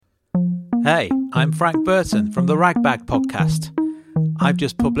Hey, I'm Frank Burton from the Ragbag Podcast. I've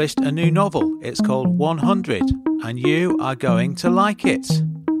just published a new novel. It's called 100, and you are going to like it.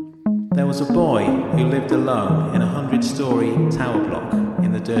 There was a boy who lived alone in a 100-story tower block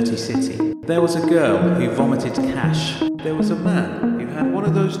in the dirty city. There was a girl who vomited cash. There was a man who had one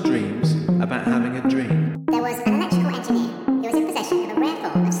of those dreams about having a dream. There was an electrical engineer who was in possession of a rare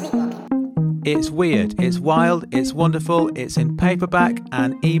form of sleepwalking. It's weird, it's wild, it's wonderful, it's in paperback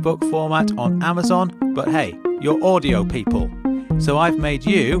and ebook format on Amazon, but hey, you're audio people. So I've made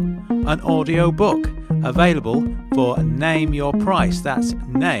you an audio book available for Name Your Price. That's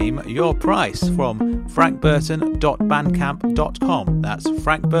Name Your Price from frankburton.bandcamp.com. That's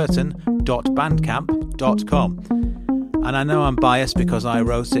frankburton.bandcamp.com. And I know I'm biased because I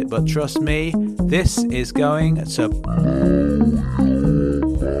wrote it, but trust me, this is going to...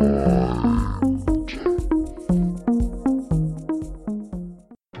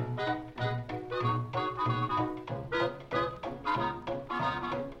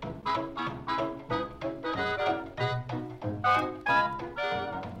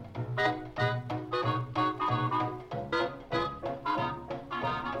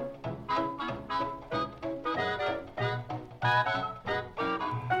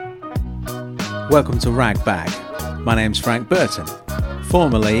 Welcome to Ragbag. My name's Frank Burton,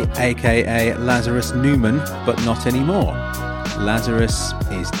 formerly aka Lazarus Newman, but not anymore. Lazarus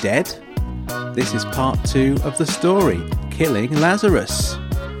is dead. This is part 2 of the story, Killing Lazarus.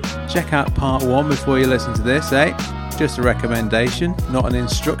 Check out part 1 before you listen to this, eh? Just a recommendation, not an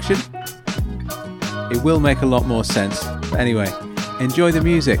instruction. It will make a lot more sense. But anyway, enjoy the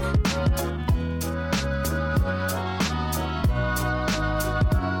music.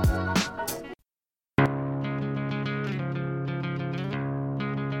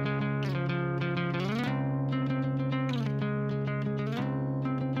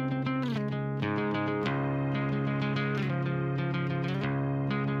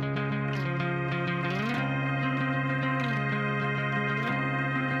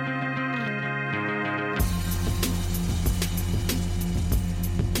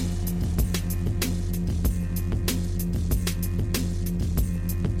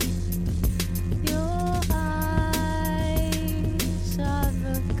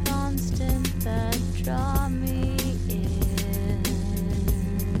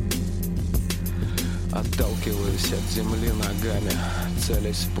 Отталкиваюсь от земли ногами,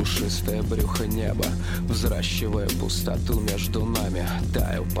 целясь в пушистое брюхо неба, взращивая пустоту между нами,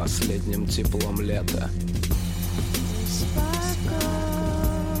 таю последним теплом лета.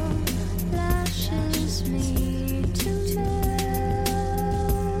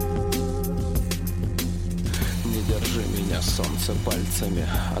 Не держи меня, солнце, пальцами,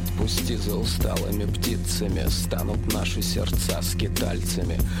 отпусти за усталыми птицами, станут наши сердца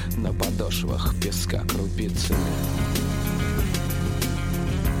скитальцами, на подошвах песка крупицами.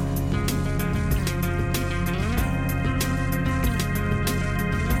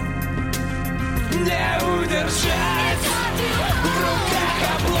 Не удержать, в руках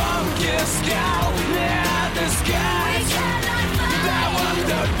обломки скал, не отыскать того,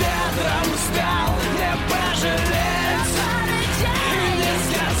 кто ветром стал, не пожалеть и не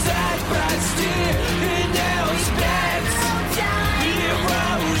сказать прости, и не успеть его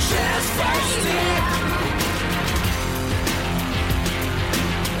уже спасти.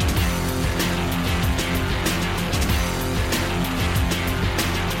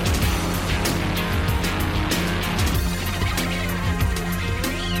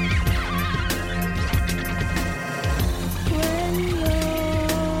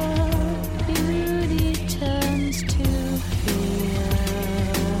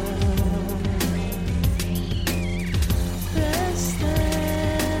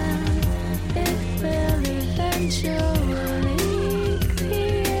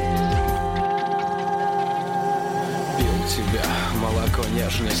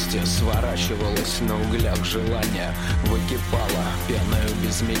 Сворачивалось на углях желания, выкипало пеною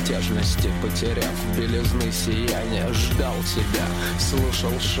безмятежности, потеряв белизны сияния. Ждал тебя,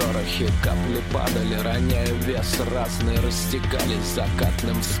 слушал шорохи, капли падали, роняя вес, разные растекались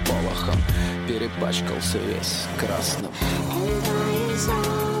закатным всполохом, перепачкался весь красным.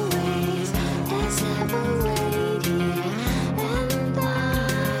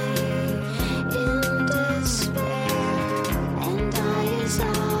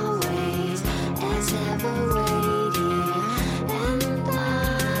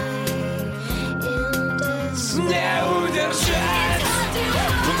 Не удержать,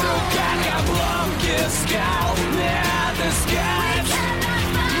 в руках обломки скал, не отыскать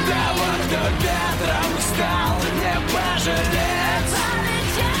того, кто ветром стал, не пожалеть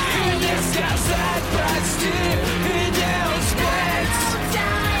и не сказать.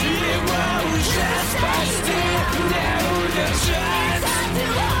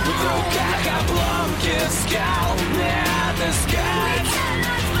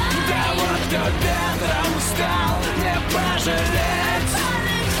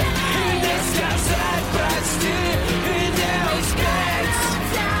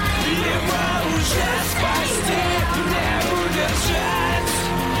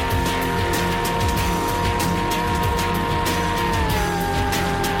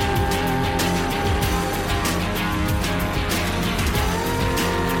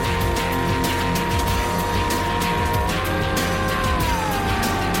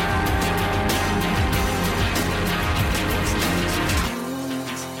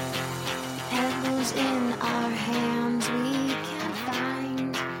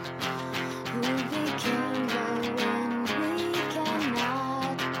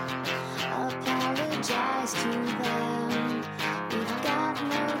 lost you there. We've got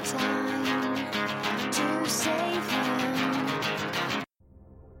no time to save him.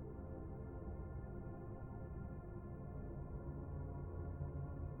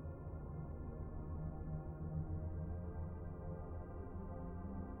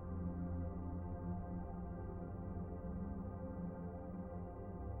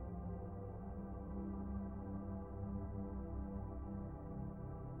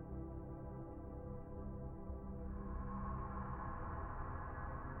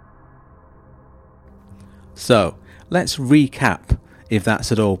 So, let's recap, if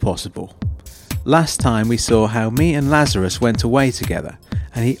that's at all possible. Last time we saw how me and Lazarus went away together,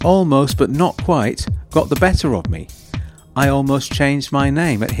 and he almost, but not quite, got the better of me. I almost changed my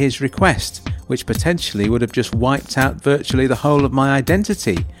name at his request, which potentially would have just wiped out virtually the whole of my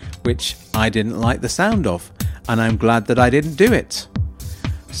identity, which I didn't like the sound of, and I'm glad that I didn't do it.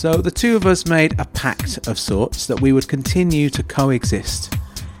 So the two of us made a pact of sorts that we would continue to coexist.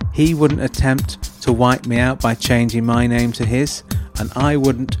 He wouldn't attempt to wipe me out by changing my name to his, and I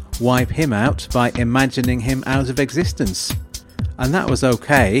wouldn't wipe him out by imagining him out of existence. And that was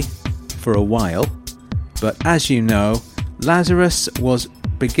okay for a while, but as you know, Lazarus was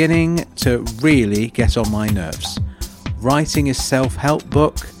beginning to really get on my nerves. Writing his self-help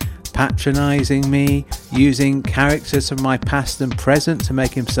book, patronising me, using characters from my past and present to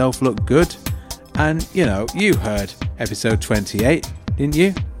make himself look good. And, you heard episode 28, didn't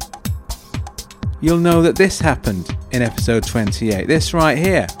you? You'll know that this happened in episode 28, this right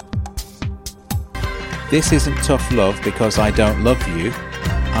here. This isn't tough love because I don't love you.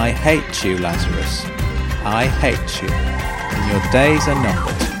 I hate you, Lazarus. I hate you, and your days are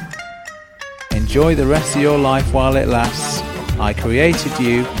numbered. Enjoy the rest of your life while it lasts. I created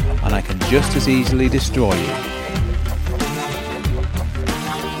you, and I can just as easily destroy you.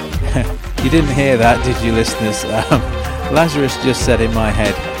 You didn't hear that, did you, listeners? Lazarus just said in my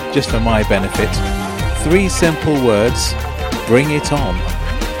head, just for my benefit, 3 simple words: bring it on.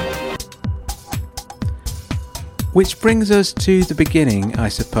 Which brings us to the beginning, I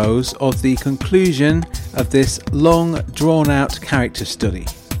suppose, of the conclusion of this long, drawn-out character study.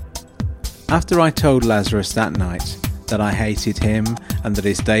 After I told Lazarus that night that I hated him and that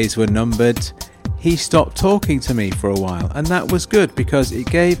his days were numbered, he stopped talking to me for a while, and that was good because it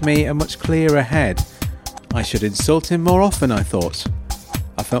gave me a much clearer head. I should insult him more often, I thought.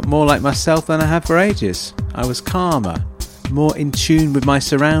 I felt more like myself than I have for ages. I was calmer, more in tune with my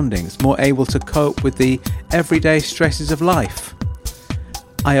surroundings, more able to cope with the everyday stresses of life.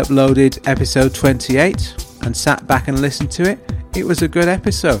 I uploaded episode 28 and sat back and listened to it. It was a good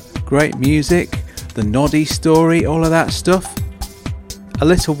episode. Great music, the Noddy story, all of that stuff. A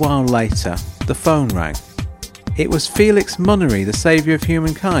little while later, the phone rang. It was Felix Munnery, the saviour of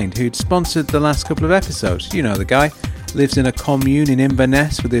humankind, who'd sponsored the last couple of episodes. You know the guy, lives in a commune in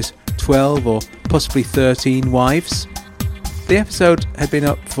Inverness with his 12 or possibly 13 wives. The episode had been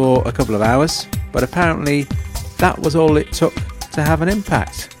up for a couple of hours, but apparently that was all it took to have an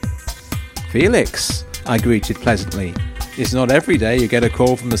impact. Felix, I greeted pleasantly. It's not every day you get a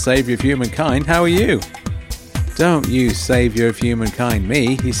call from the saviour of humankind. How are you? Don't you saviour of humankind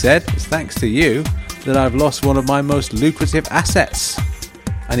me, he said. It's thanks to you that I've lost one of my most lucrative assets.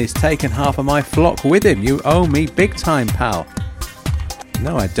 And he's taken half of my flock with him. You owe me big time, pal.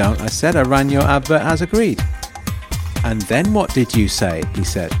 No, I don't, I said. I ran your advert as agreed. And then what did you say? He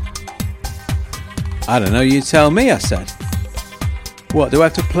said. I don't know, you tell me, I said. What, do I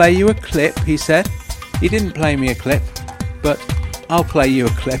have to play you a clip? He said. He didn't play me a clip, but I'll play you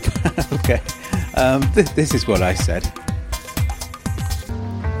a clip. Okay. This is what I said.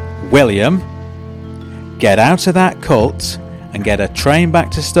 William, get out of that cult and get a train back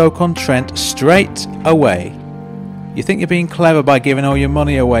to Stoke-on-Trent straight away. You think you're being clever by giving all your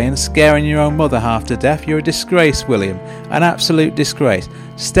money away and scaring your own mother half to death? You're a disgrace, William. An absolute disgrace.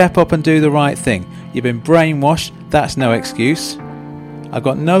 Step up and do the right thing. You've been brainwashed. That's no excuse. I've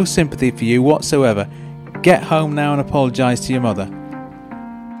got no sympathy for you whatsoever. Get home now and apologise to your mother.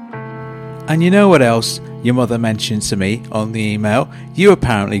 And you know what else your mother mentioned to me on the email? You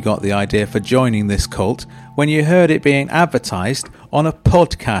apparently got the idea for joining this cult when you heard it being advertised on a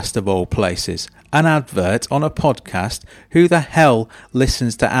podcast of all places. An advert on a podcast? Who the hell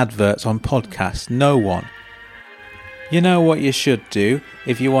listens to adverts on podcasts? No one. You know what you should do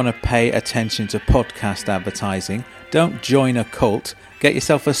if you want to pay attention to podcast advertising? Don't join a cult. Get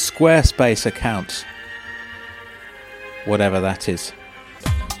yourself a Squarespace account. Whatever that is.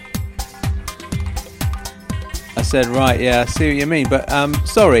 I said, right, yeah, I see what you mean, but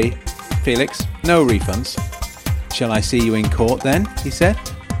sorry, Felix, no refunds. Shall I see you in court then? He said.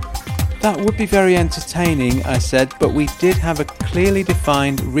 That would be very entertaining, I said, but we did have a clearly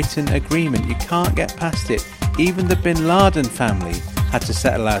defined written agreement. You can't get past it. Even the Bin Laden family had to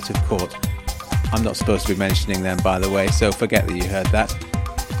settle out of court. I'm not supposed to be mentioning them, by the way, so forget that you heard that.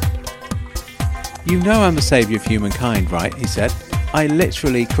 You know I'm the saviour of humankind, right? He said. I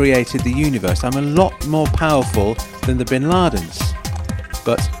literally created the universe. I'm a lot more powerful than the Bin Ladens.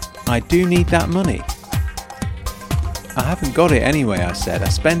 But I do need that money. I haven't got it anyway, I said. I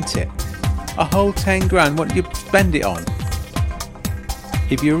spent it. A whole 10 grand, what do you spend it on?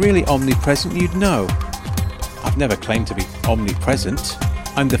 If you're really omnipresent, you'd know. I've never claimed to be omnipresent.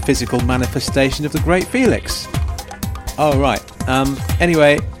 I'm the physical manifestation of the great Felix. Oh, right.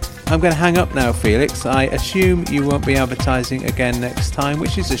 Anyway, I'm going to hang up now, Felix. I assume you won't be advertising again next time,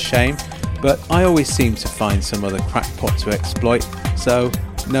 which is a shame, but I always seem to find some other crackpot to exploit, so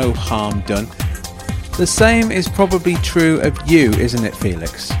no harm done. The same is probably true of you, isn't it,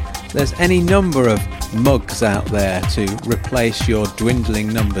 Felix? There's any number of mugs out there to replace your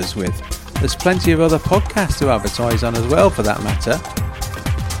dwindling numbers with. There's plenty of other podcasts to advertise on as well, for that matter.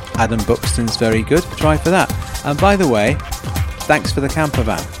 Adam Buxton's very good. Try for that. And by the way, thanks for the camper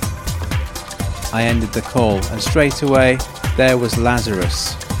van. I ended the call, and straight away there was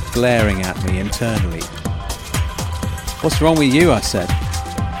Lazarus glaring at me internally. What's wrong with you? I said.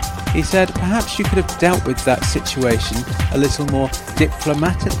 He said, perhaps you could have dealt with that situation a little more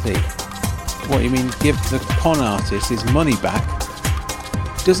diplomatically. What, you mean give the con artist his money back?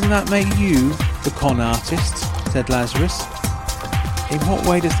 Doesn't that make you the con artist? Said Lazarus. In what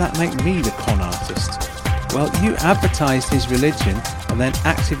way does that make me the con artist? Well, you advertised his religion and then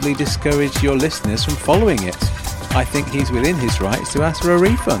actively discouraged your listeners from following it. I think he's within his rights to ask for a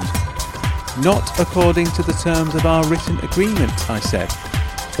refund. Not according to the terms of our written agreement, I said.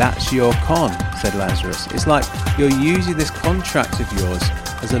 That's your con, said Lazarus. It's like you're using this contract of yours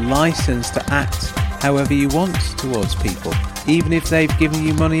as a license to act however you want towards people, even if they've given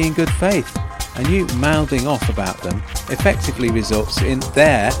you money in good faith. And you mouthing off about them effectively results in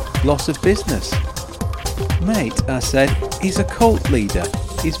their loss of business. Mate, I said, he's a cult leader.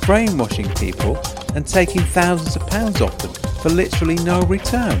 He's brainwashing people and taking thousands of pounds off them for literally no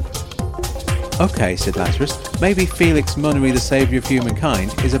return. Okay, said Lazarus, maybe Felix Munnery, the saviour of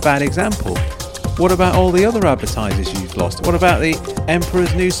humankind, is a bad example. What about all the other advertisers you've lost? What about the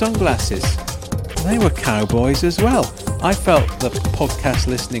Emperor's New Sunglasses? They were cowboys as well. I felt the podcast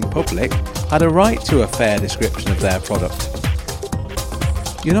listening public had a right to a fair description of their product.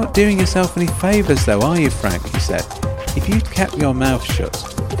 You're not doing yourself any favours though, are you, Frank? He said. If you'd kept your mouth shut,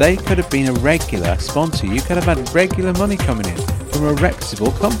 they could have been a regular sponsor. You could have had regular money coming in from a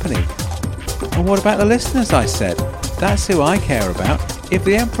reputable company. And what about the listeners, I said? That's who I care about. If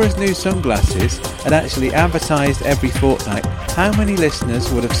the Emperor's New Sunglasses had actually advertised every fortnight, how many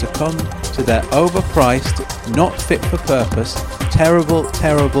listeners would have succumbed to their overpriced, not fit for purpose, terrible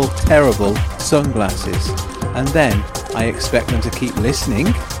sunglasses? And then I expect them to keep listening?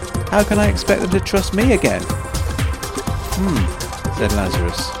 How can I expect them to trust me again? Said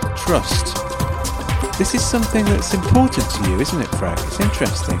Lazarus. Trust. This is something that's important to you, isn't it, Frank? It's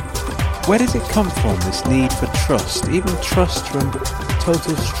interesting. Where does it come from, this need for trust? Even trust from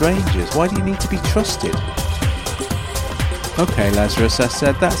total strangers. Why do you need to be trusted? Okay, Lazarus, I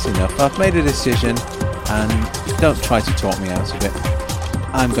said, that's enough. I've made a decision, and don't try to talk me out of it.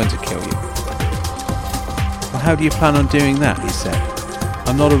 I'm going to kill you. Well, how do you plan on doing that? He said.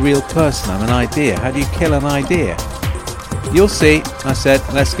 I'm not a real person, I'm an idea. How do you kill an idea? You'll see, I said.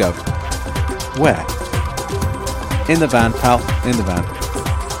 Let's go. Where? In the van, pal, in the van.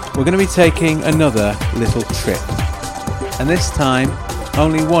 We're going to be taking another little trip. And this time,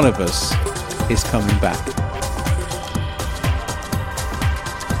 only one of us is coming back.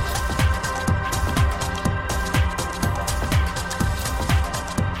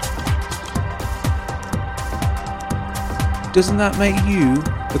 Doesn't that make you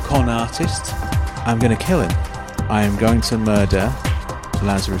the con artist? I'm going to kill him. I am going to murder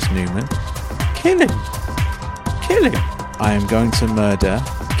Lazarus Newman. Kill him. Kill him. I am going to murder.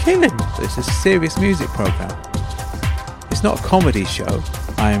 Kill him. It's a serious music program. It's not a comedy show.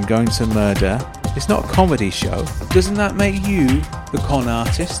 I am going to murder. It's not a comedy show. Doesn't that make you the con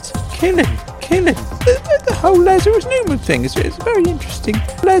artist? Kill him. Kill him. The whole Lazarus Newman thing is very interesting.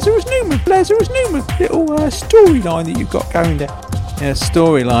 Lazarus Newman. Little storyline that you've got going there. Yeah,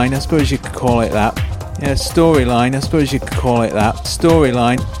 storyline. I suppose you could call it that. Yeah, storyline. I suppose you could call it that.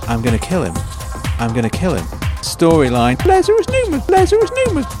 Storyline. I'm going to kill him. I'm going to kill him. Storyline. Lazarus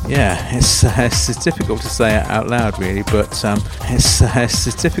Newman. Yeah, it's difficult to say it out loud, really. But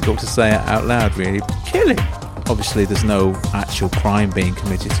it's difficult to say it out loud, really. Kill him. Obviously, there's no actual crime being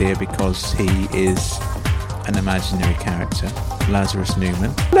committed here because he is an imaginary character. Lazarus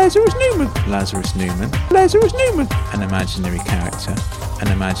Newman. Lazarus Newman. Lazarus Newman. Lazarus Newman. An imaginary character. An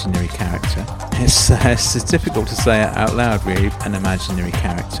imaginary character. It's difficult to say it out loud, really. An imaginary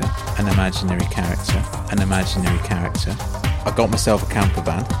character. An imaginary character. An imaginary character. I got myself a camper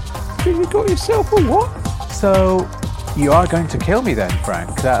van. You got yourself a what? So, you are going to kill me then,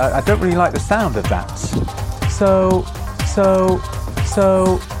 Frank? I don't really like the sound of that.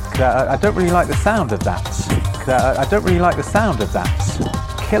 I don't really like the sound of that. I don't really like the sound of that.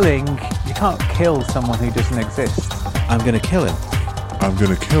 Killing, you can't kill someone who doesn't exist. I'm gonna kill him. I'm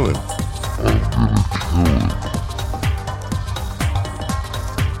gonna kill him.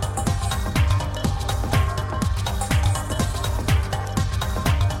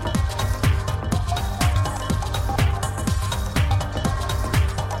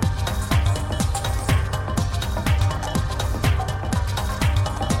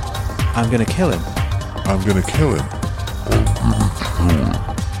 I'm gonna kill him. I'm gonna kill him.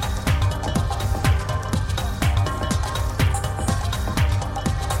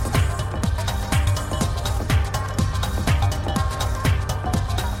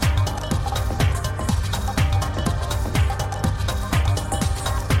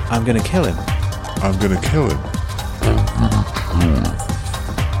 I'm gonna kill him. I'm gonna kill him.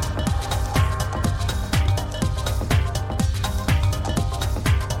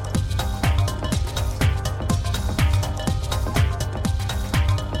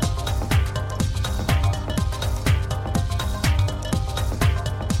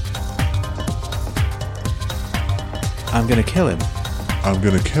 I'm gonna kill him. I'm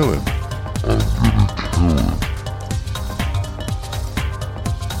gonna kill him.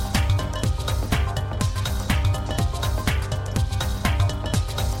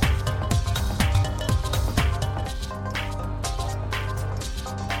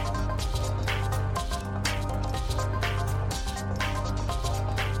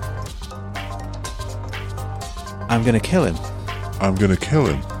 I'm gonna kill him. I'm gonna kill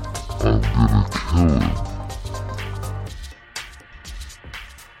him.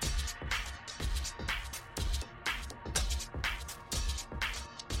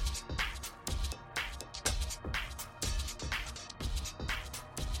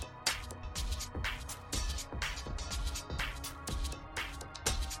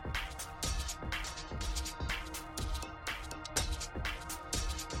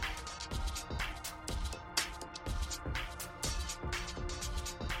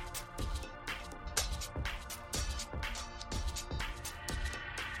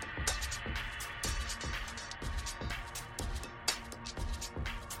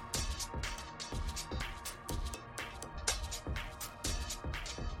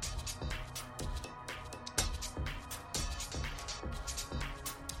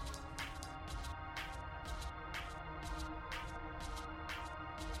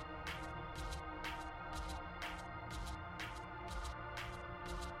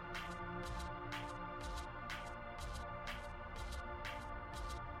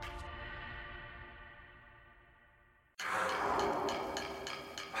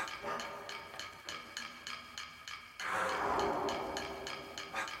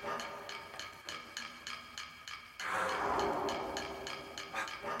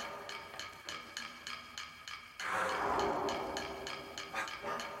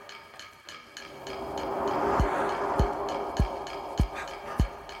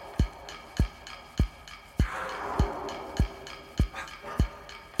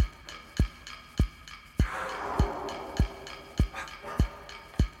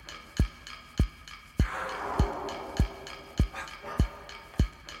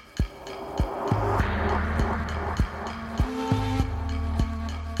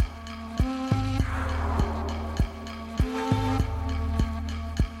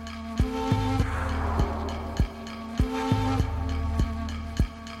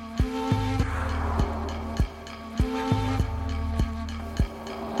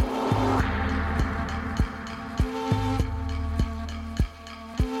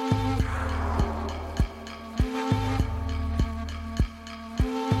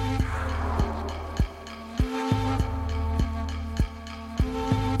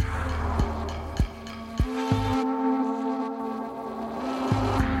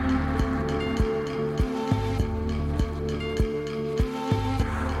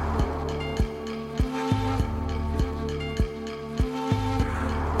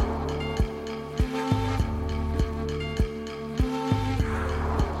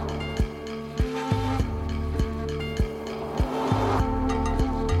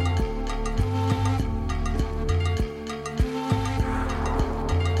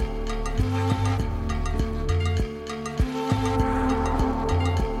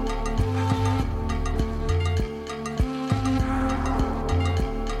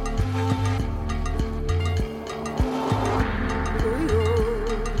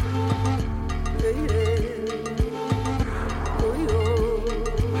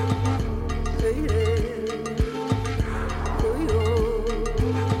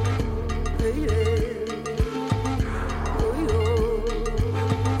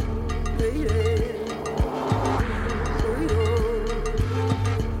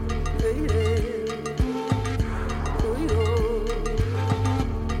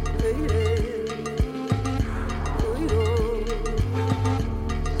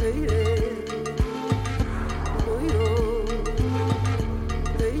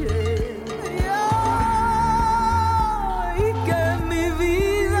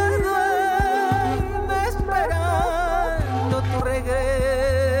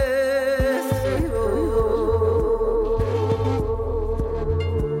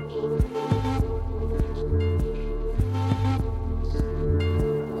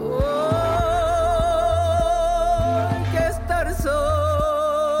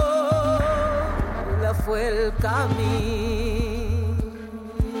 fue el camino.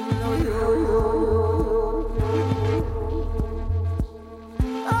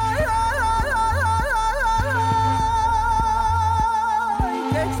 Ay, ay, ay, ay, ay, ay, ay,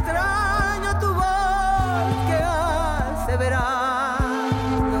 qué extraño tu voz que hace verano.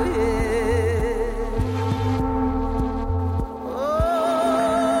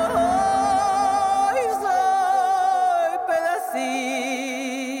 Hoy soy pedacito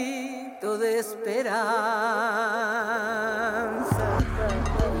de esperanza.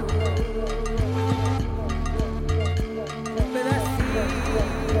 Pedacito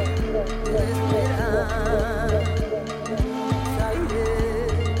de esperanza.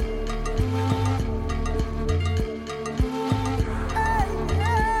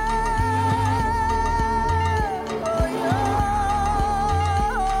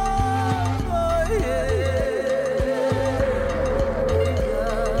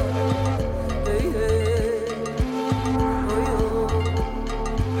 Yeah.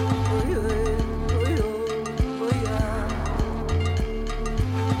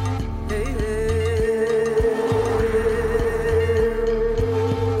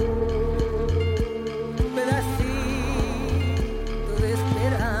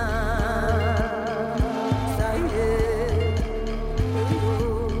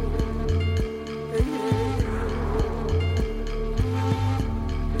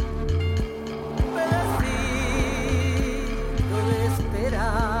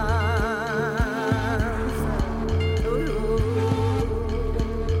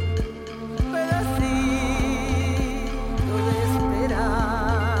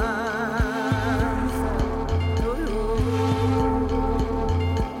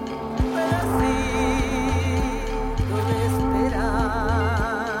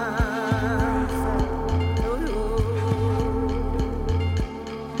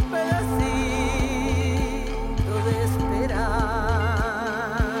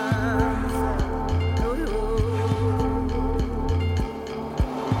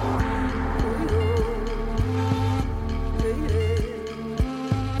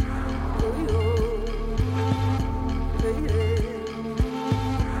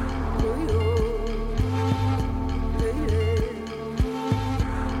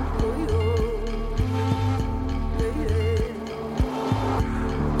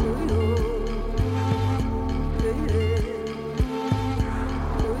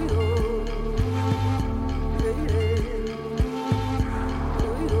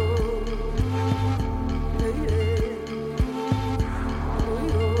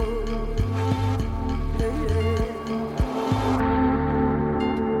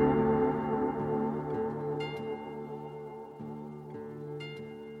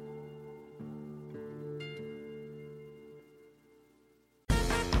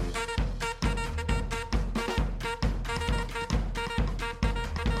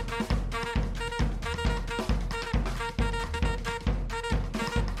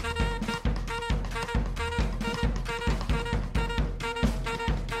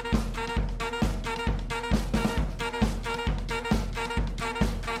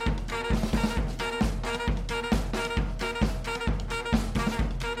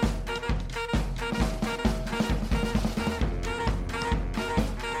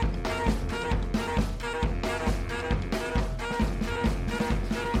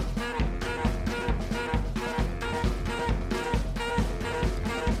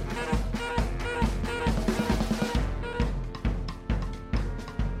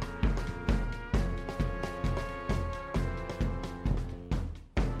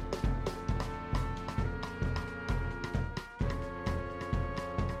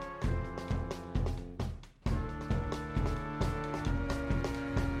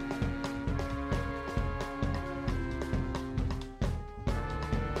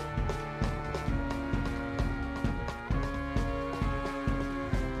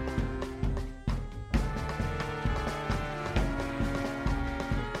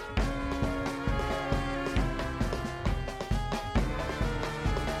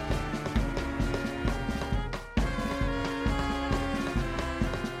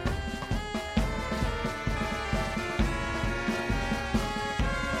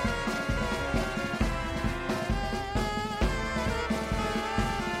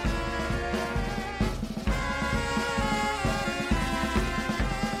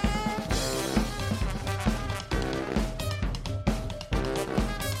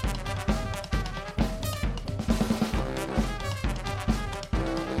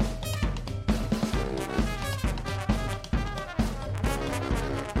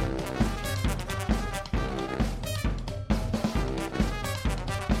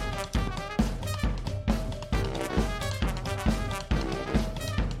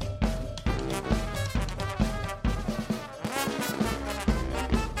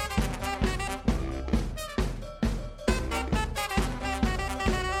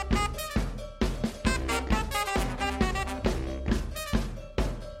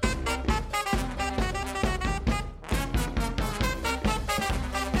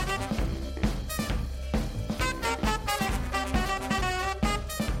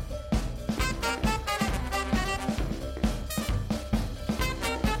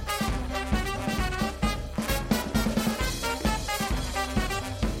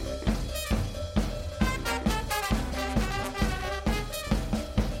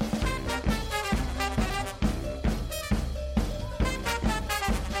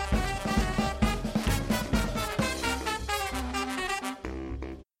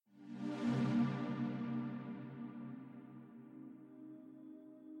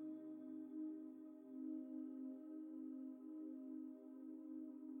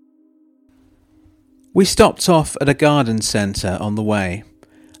 We stopped off at a garden centre on the way.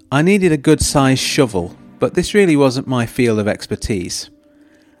 I needed a good-sized shovel, but this really wasn't my field of expertise.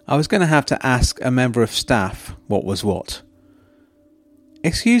 I was going to have to ask a member of staff what was what.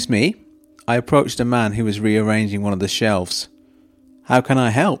 "Excuse me," I approached a man who was rearranging one of the shelves. "How can I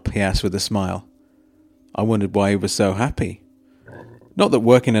help?" he asked with a smile. I wondered why he was so happy. Not that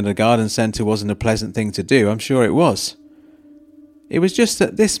working at a garden centre wasn't a pleasant thing to do, I'm sure it was. It was just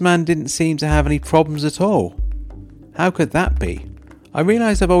that this man didn't seem to have any problems at all. How could that be? I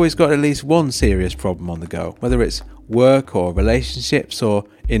realised I've always got at least one serious problem on the go, whether it's work or relationships or,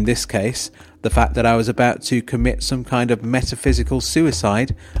 in this case, the fact that I was about to commit some kind of metaphysical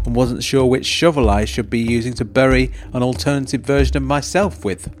suicide and wasn't sure which shovel I should be using to bury an alternative version of myself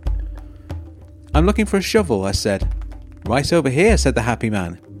with. "I'm looking for a shovel," I said. "Right over here," said the happy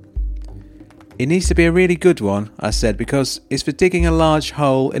man. "It needs to be a really good one," I said, "because it's for digging a large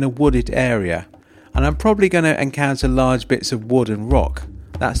hole in a wooded area, and I'm probably going to encounter large bits of wood and rock,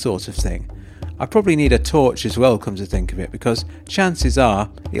 that sort of thing. I probably need a torch as well, come to think of it, because chances are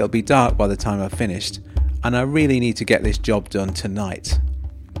it'll be dark by the time I've finished, and I really need to get this job done tonight."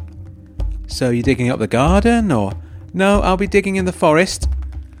 "So you're digging up the garden, or?" "No, I'll be digging in the forest."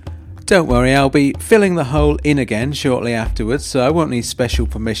 "Don't worry, I'll be filling the hole in again shortly afterwards, so I won't need special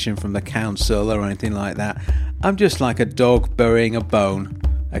permission from the council or anything like that. I'm just like a dog burying a bone,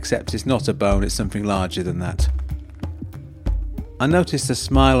 except it's not a bone, it's something larger than that." I noticed the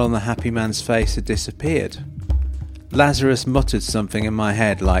smile on the happy man's face had disappeared. Lazarus muttered something in my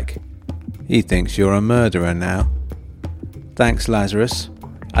head like, "He thinks you're a murderer now." "Thanks, Lazarus."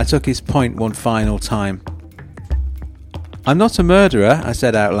 I took his point one final time. "I'm not a murderer," I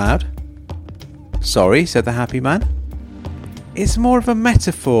said out loud. "Sorry," said the happy man. "It's more of a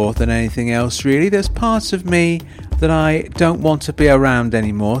metaphor than anything else, really. There's parts of me that I don't want to be around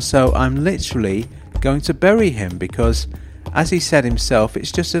anymore, so I'm literally going to bury him because, as he said himself,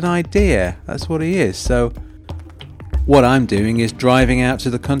 it's just an idea. That's what he is. So what I'm doing is driving out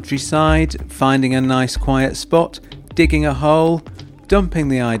to the countryside, finding a nice quiet spot, digging a hole, dumping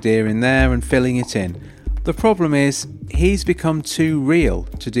the idea in there and filling it in. The problem is, he's become too real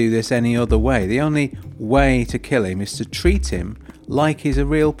to do this any other way. The only way to kill him is to treat him like he's a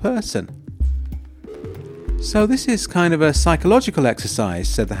real person." "So this is kind of a psychological exercise,"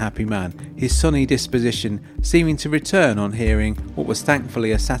 said the happy man, his sunny disposition seeming to return on hearing what was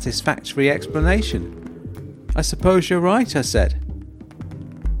thankfully a satisfactory explanation. "I suppose you're right," I said.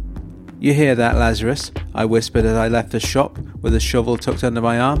 "You hear that, Lazarus?" I whispered as I left the shop with a shovel tucked under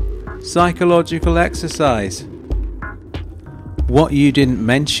my arm. "Psychological exercise." "What you didn't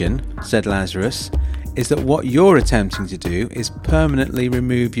mention," said Lazarus, "is that what you're attempting to do is permanently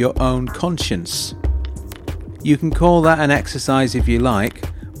remove your own conscience. You can call that an exercise if you like,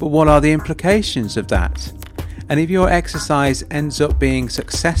 but what are the implications of that? And if your exercise ends up being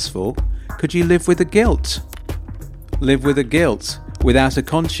successful, could you live with the guilt?" "Live with the guilt? Without a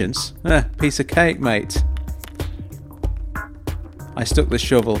conscience? Piece of cake, mate." I stuck the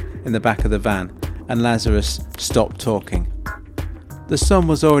shovel in the back of the van and Lazarus stopped talking. The sun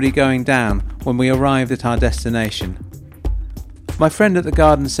was already going down when we arrived at our destination. My friend at the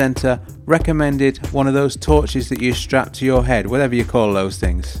garden centre recommended one of those torches that you strap to your head, whatever you call those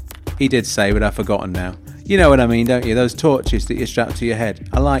things. He did say, but I've forgotten now. You know what I mean, don't you? Those torches that you strap to your head.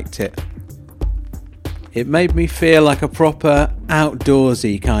 I liked it. It made me feel like a proper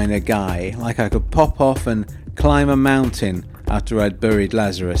outdoorsy kind of guy, like I could pop off and climb a mountain after I'd buried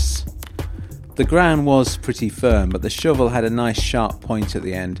Lazarus. The ground was pretty firm, but the shovel had a nice sharp point at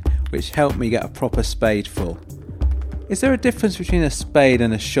the end, which helped me get a proper spadeful. Is there a difference between a spade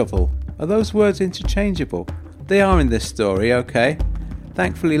and a shovel? Are those words interchangeable? They are in this story, okay.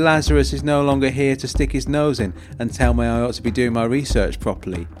 Thankfully Lazarus is no longer here to stick his nose in and tell me I ought to be doing my research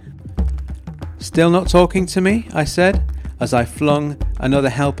properly. "Still not talking to me?" I said, as I flung another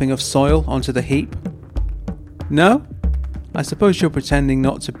helping of soil onto the heap. "No? I suppose you're pretending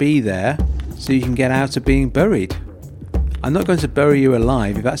not to be there so you can get out of being buried. I'm not going to bury you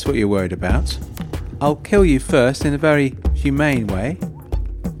alive if that's what you're worried about. I'll kill you first in a very humane way."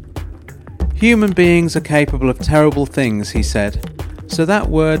 "Human beings are capable of terrible things," he said, "so that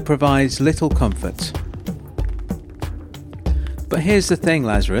word provides little comfort." "But here's the thing,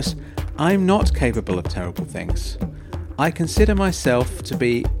 Lazarus. I'm not capable of terrible things. I consider myself to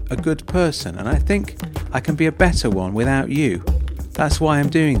be a good person, and I think I can be a better one without you. That's why I'm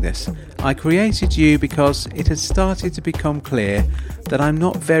doing this. I created you because it had started to become clear that I'm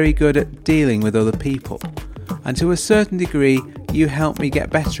not very good at dealing with other people. And to a certain degree, you helped me get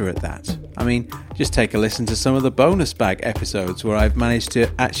better at that. I mean, just take a listen to some of the bonus bag episodes where I've managed to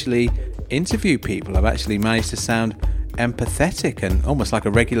actually interview people. I've actually managed to sound empathetic and almost like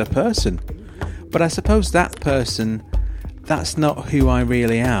a regular person. But I suppose that person, that's not who I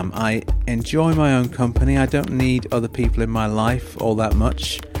really am. I enjoy my own company. I don't need other people in my life all that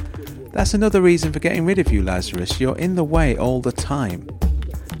much. That's another reason for getting rid of you, Lazarus. You're in the way all the time.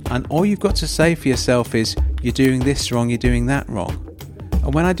 And all you've got to say for yourself is, you're doing this wrong, you're doing that wrong.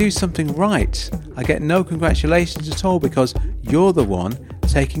 And when I do something right, I get no congratulations at all because you're the one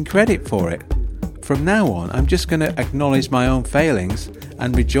taking credit for it. From now on, I'm just going to acknowledge my own failings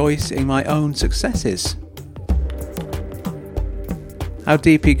and rejoice in my own successes. How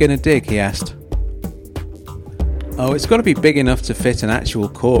deep are you going to dig? He asked. Oh, it's got to be big enough to fit an actual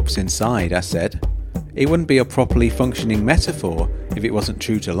corpse inside, I said. It wouldn't be a properly functioning metaphor if it wasn't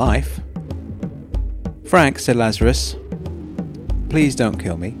true to life. Frank, said Lazarus, please don't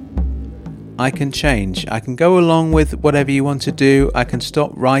kill me. I can change. I can go along with whatever you want to do. I can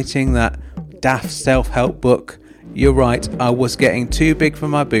stop writing that daft self-help book. You're right, I was getting too big for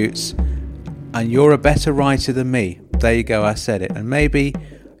my boots, and you're a better writer than me. There you go, I said it. And maybe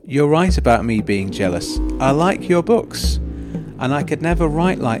you're right about me being jealous. I like your books, and I could never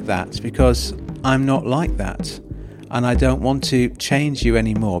write like that because I'm not like that. And I don't want to change you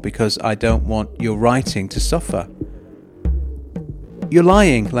anymore because I don't want your writing to suffer. You're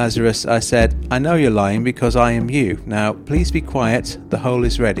lying, Lazarus, I said. I know you're lying because I am you. Now, please be quiet. The hole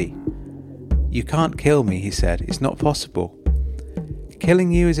is ready. You can't kill me, he said. It's not possible.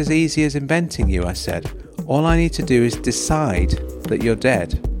 Killing you is as easy as inventing you, I said. All I need to do is decide that you're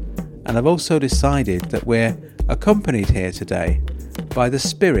dead. And I've also decided that we're accompanied here today by the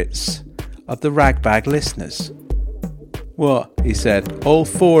spirits of the Ragbag listeners. What? He said. All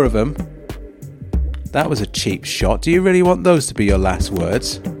 4 of them? That was a cheap shot. Do you really want those to be your last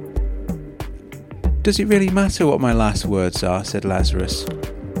words? Does it really matter what my last words are? Said Lazarus.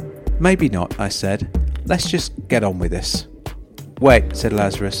 Maybe not, I said. Let's just get on with this. Wait, said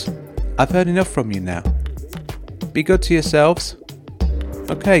Lazarus. I've heard enough from you now. Be good to yourselves.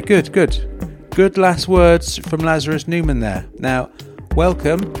 Okay, good. Good last words from Lazarus Newman there. Now,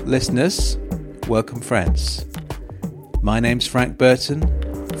 welcome, listeners. Welcome, friends. My name's Frank Burton,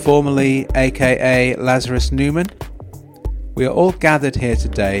 formerly aka Lazarus Newman. We are all gathered here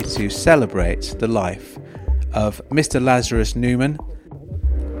today to celebrate the life of Mr. Lazarus Newman.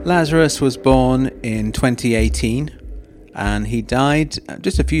 Lazarus was born in 2018 and he died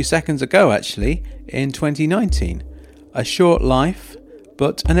just a few seconds ago actually in 2019. A short life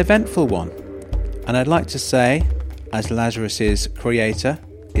but an eventful one. And I'd like to say, as Lazarus's creator,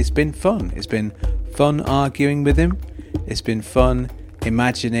 it's been fun. It's been fun arguing with him. It's been fun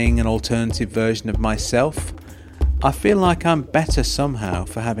imagining an alternative version of myself. I feel like I'm better somehow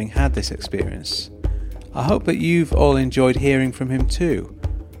for having had this experience. I hope that you've all enjoyed hearing from him too.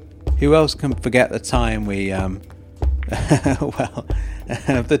 Who else can forget the time we, the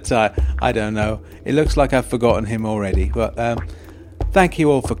time, I don't know. It looks like I've forgotten him already, but thank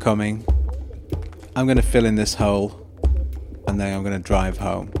you all for coming. I'm going to fill in this hole and then I'm going to drive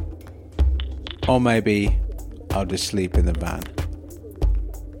home. Or maybe I'll just sleep in the van.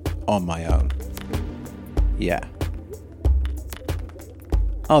 On my own. Yeah.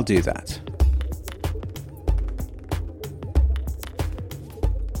 I'll do that.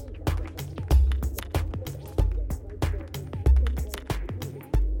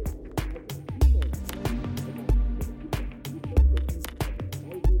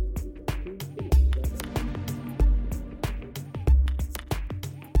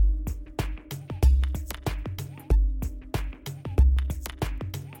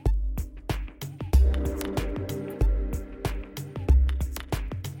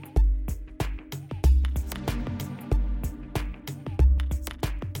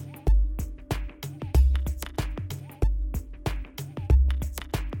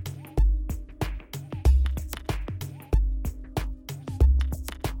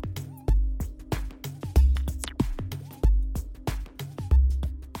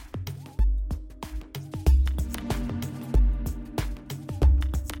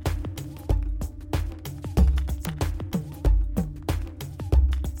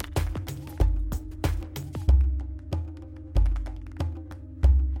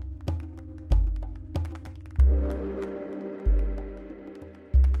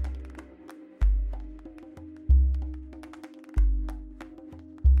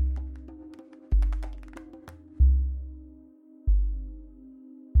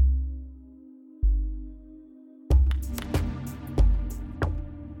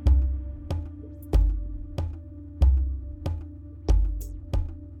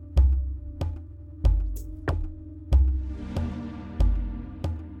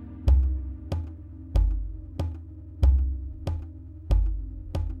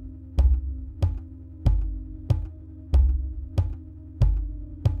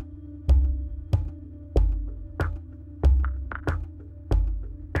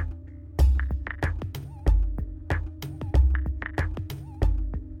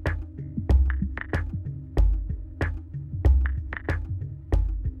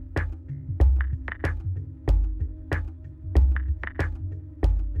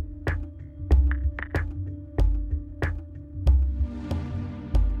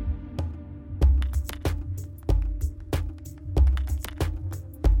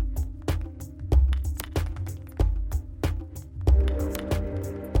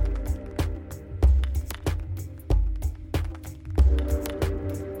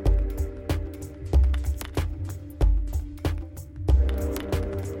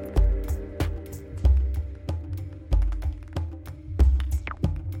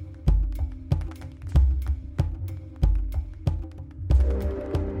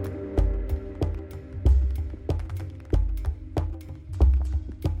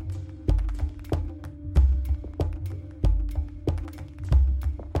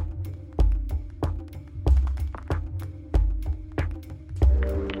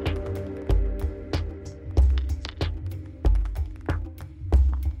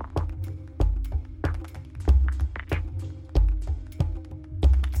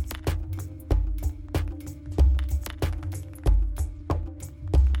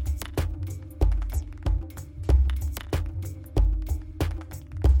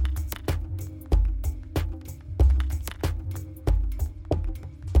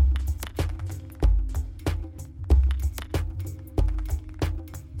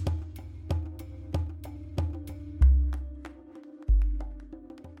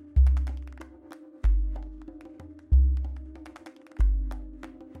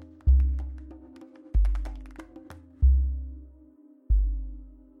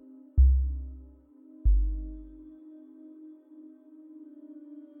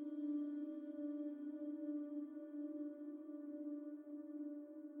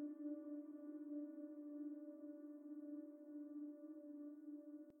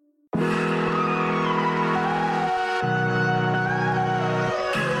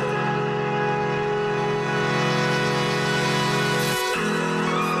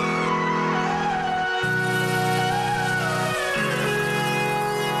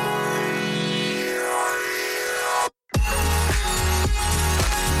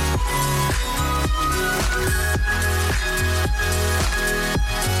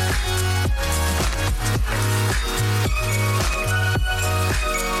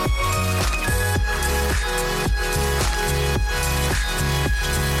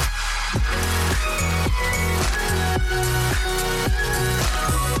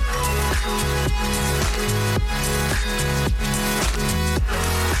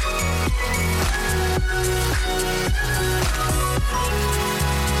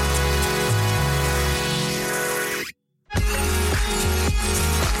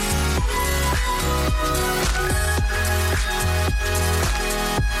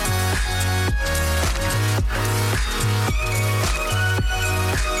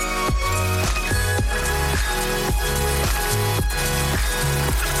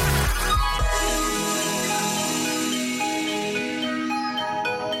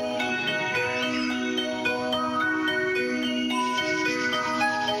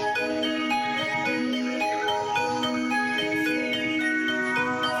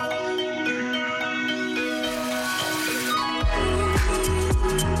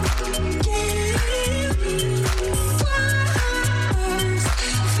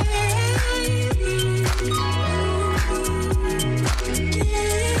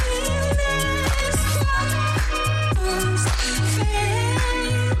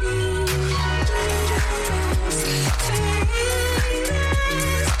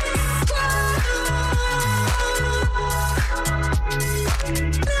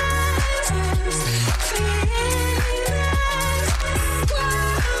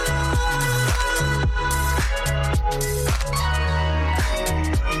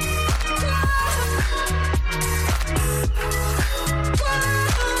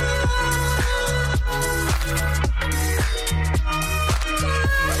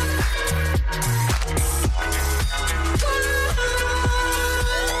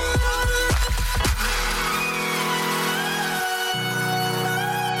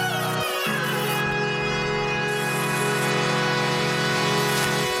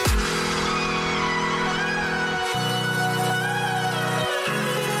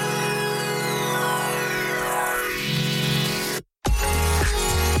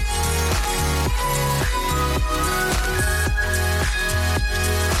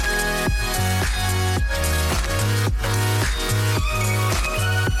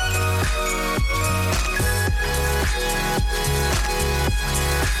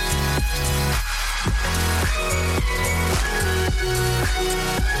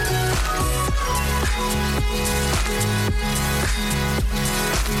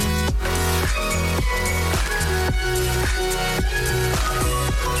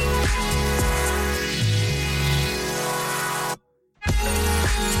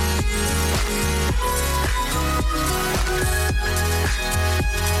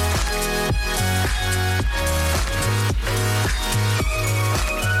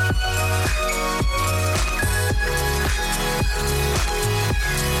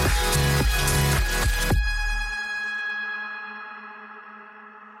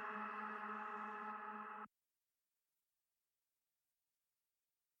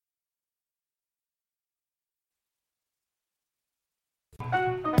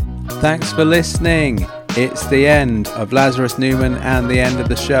 Thanks for listening. It's the end of Lazarus Newman and the end of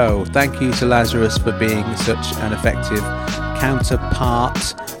the show. Thank you to Lazarus for being such an effective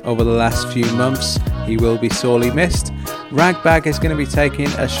counterpart over the last few months. He will be sorely missed. Ragbag is going to be taking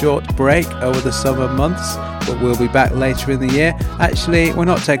a short break over the summer months, but we'll be back later in the year. Actually, we're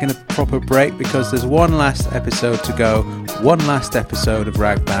not taking a proper break because there's one last episode to go. One last episode of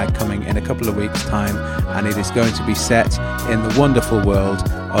Ragbag coming in a couple of weeks' time, and it is going to be set in the wonderful world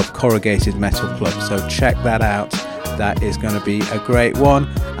of Corrugated Metal Club. So check that out. That is going to be a great one.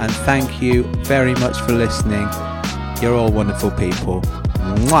 And thank you very much for listening. You're all wonderful people.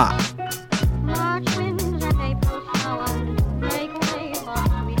 Mwah! March winds and April showers make way for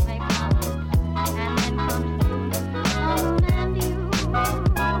sweet May flowers, and then comes June and you.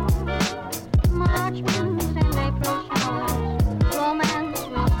 March winds and April showers, romance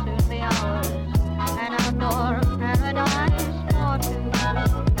will soon be ours, an outdoor paradise for two.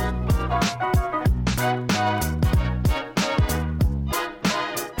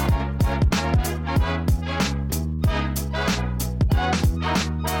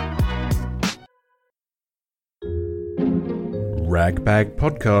 Ragbag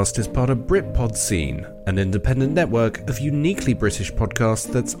Podcast is part of Britpod Scene, an independent network of uniquely British podcasts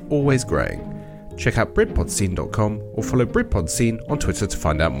that's always growing. Check out BritpodScene.com or follow Britpod Scene on Twitter to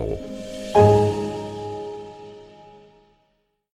find out more.